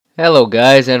Hello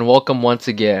guys, and welcome once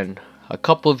again. A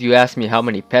couple of you asked me how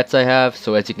many pets I have,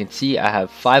 so as you can see I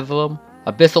have 5 of them.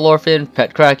 Abyssal Orphan,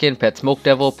 Pet Kraken, Pet Smoke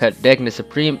Devil, Pet Degna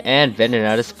Supreme, and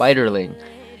Venonata Spiderling.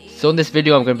 So in this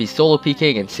video I'm going to be solo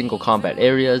PKing in single combat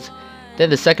areas. Then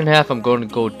the second half I'm going to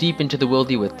go deep into the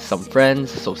wildy with some friends,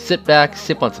 so sit back,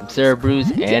 sip on some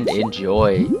Cerebrews, and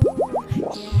enjoy.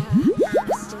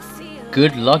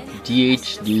 Good luck,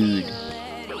 DH dude.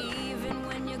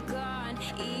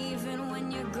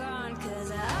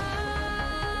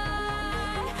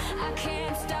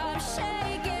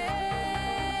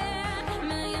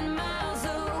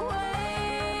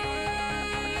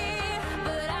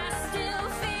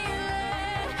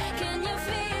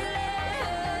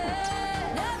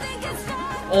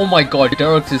 Oh my god,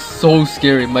 Darox is so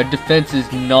scary. My defense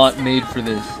is not made for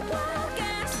this.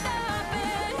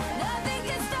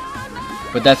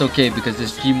 But that's okay because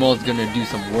this Gmaul is gonna do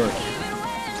some work.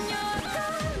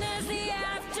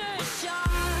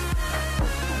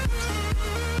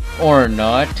 Or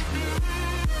not.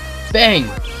 Bang!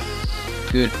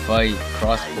 Good fight,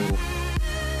 crossbow.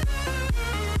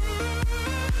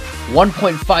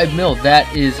 1.5 mil,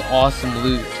 that is awesome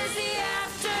loot.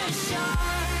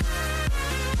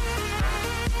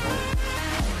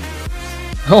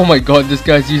 Oh my god, this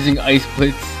guy's using Ice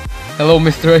Blitz. Hello,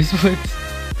 Mr. Ice Blitz.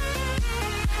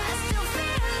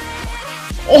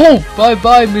 Oh,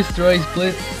 bye-bye, Mr. Ice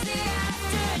Blitz.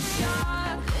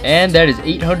 And that is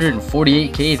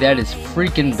 848k. That is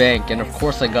freaking bank. And of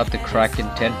course I got the Kraken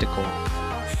Tentacle.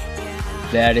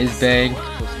 That is bank.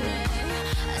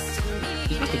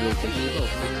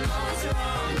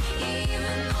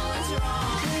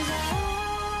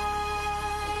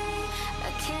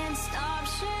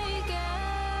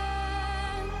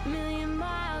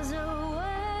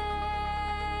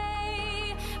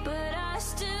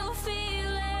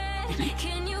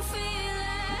 Can you feel it?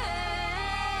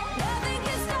 Nothing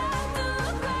can stop the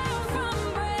ground from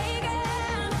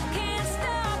breaking. Can't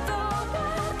stop the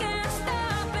world, can't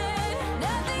stop it.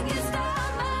 Nothing can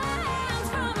stop my hands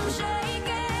from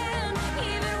shaking.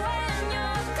 Even when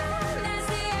you're gone, there's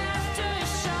the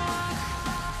aftershock.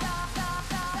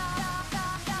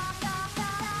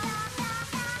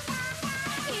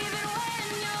 Even when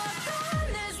you're gone,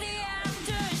 there's the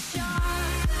aftershock.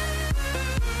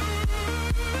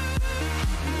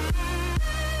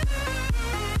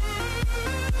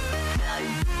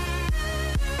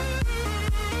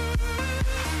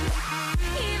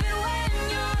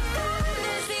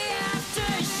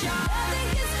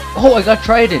 Oh, I got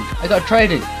Trident. I got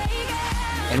Trident.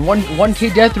 And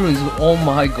 1k death runes. Oh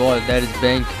my god, that is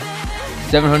bank.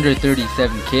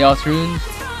 737 chaos runes.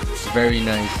 Very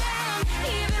nice.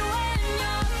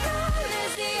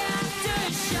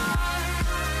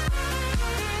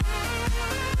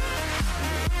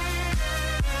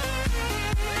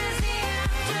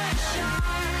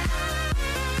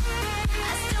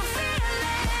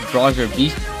 Roger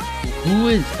Beast. Who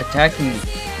is attacking me?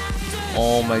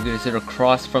 Oh my goodness, it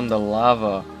across from the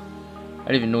lava. I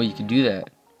didn't even know you could do that.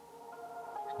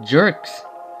 Jerks!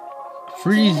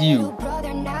 Freeze you!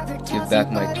 Give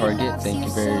back my target. Thank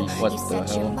you very much. What the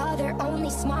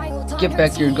hell? Get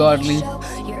back here, godly.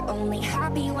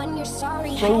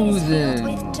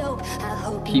 Frozen!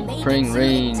 Keep praying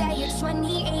range.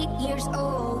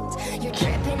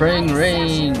 Keep praying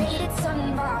range.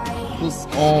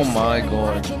 Oh my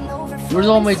god. Where's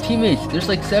all my teammates? There's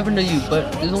like 7 of you,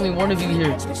 but there's only 1 of you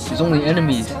here. There's only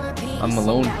enemies. I'm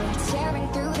alone.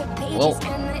 Well,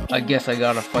 I guess I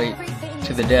gotta fight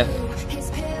to the death.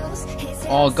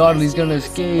 Oh, Godly's gonna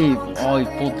escape. Oh, he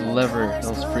pulled the lever. That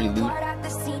was free loot.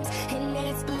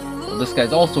 Well, this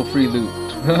guy's also free loot.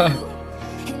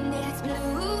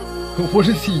 What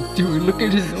is he doing? Look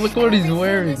what he's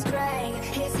wearing.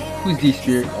 Who's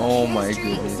D-Spirit? Oh my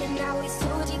goodness.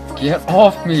 Get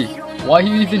off me! Why are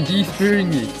you even D-Spearing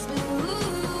me?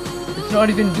 It's not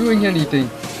even doing anything.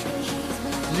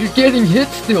 You're getting hit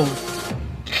still.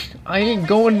 I ain't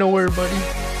going nowhere, buddy.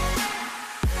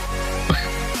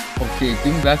 Okay,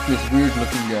 give me back this weird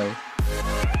looking guy.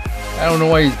 I don't know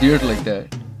why he's geared like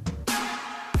that.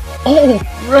 Oh,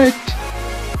 wrecked!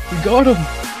 We got him!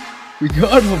 We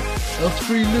got him! That's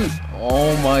free loot.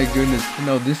 Oh my goodness.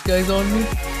 Now this guy's on me?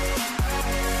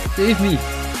 Save me!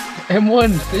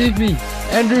 M1, save me!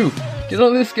 Andrew, get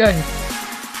on this guy!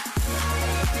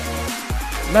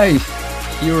 Nice!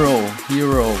 Hero.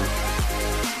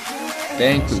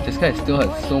 Banquet. This guy still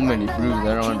has so many brews.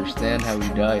 I don't understand how he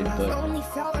died,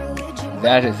 but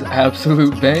that is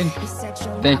absolute bank.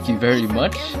 Thank you very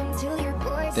much.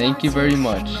 Thank you very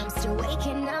much.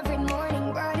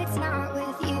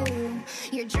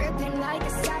 You're dripping like a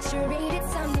saturated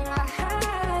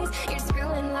sunrise. You're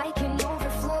spilling like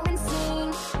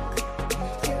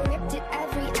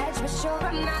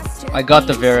I got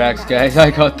the Verax, guys.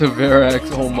 I got the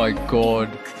Verax. Oh my god.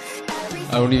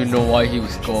 I don't even know why he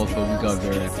was called, but we got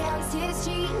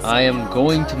Verax. I am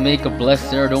going to make a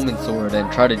Blessed Ceradomin sword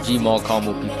and try to Gmaul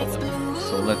combo people.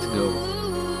 So let's go.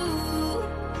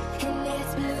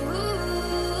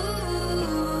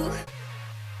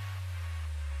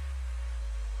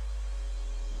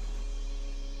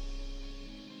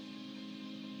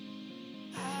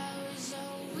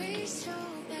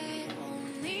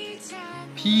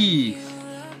 Peace.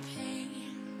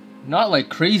 Not like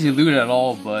crazy loot at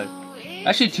all, but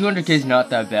actually 200k is not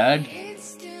that bad.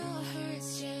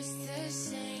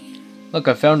 Look,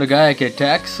 I found a guy I can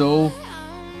attack, so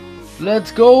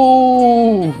let's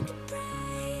go!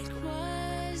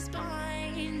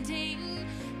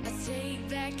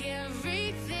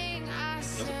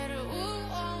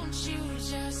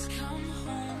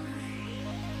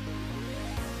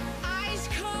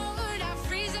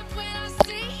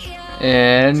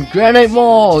 And Granite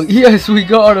Mall! Yes, we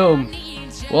got him!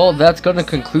 Well, that's gonna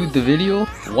conclude the video.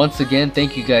 Once again,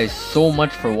 thank you guys so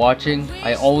much for watching.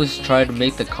 I always try to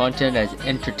make the content as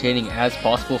entertaining as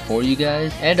possible for you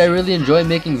guys, and I really enjoy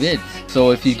making vids.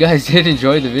 So if you guys did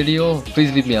enjoy the video,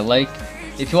 please leave me a like.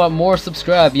 If you want more,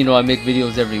 subscribe. You know I make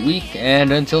videos every week,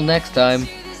 and until next time,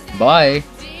 bye!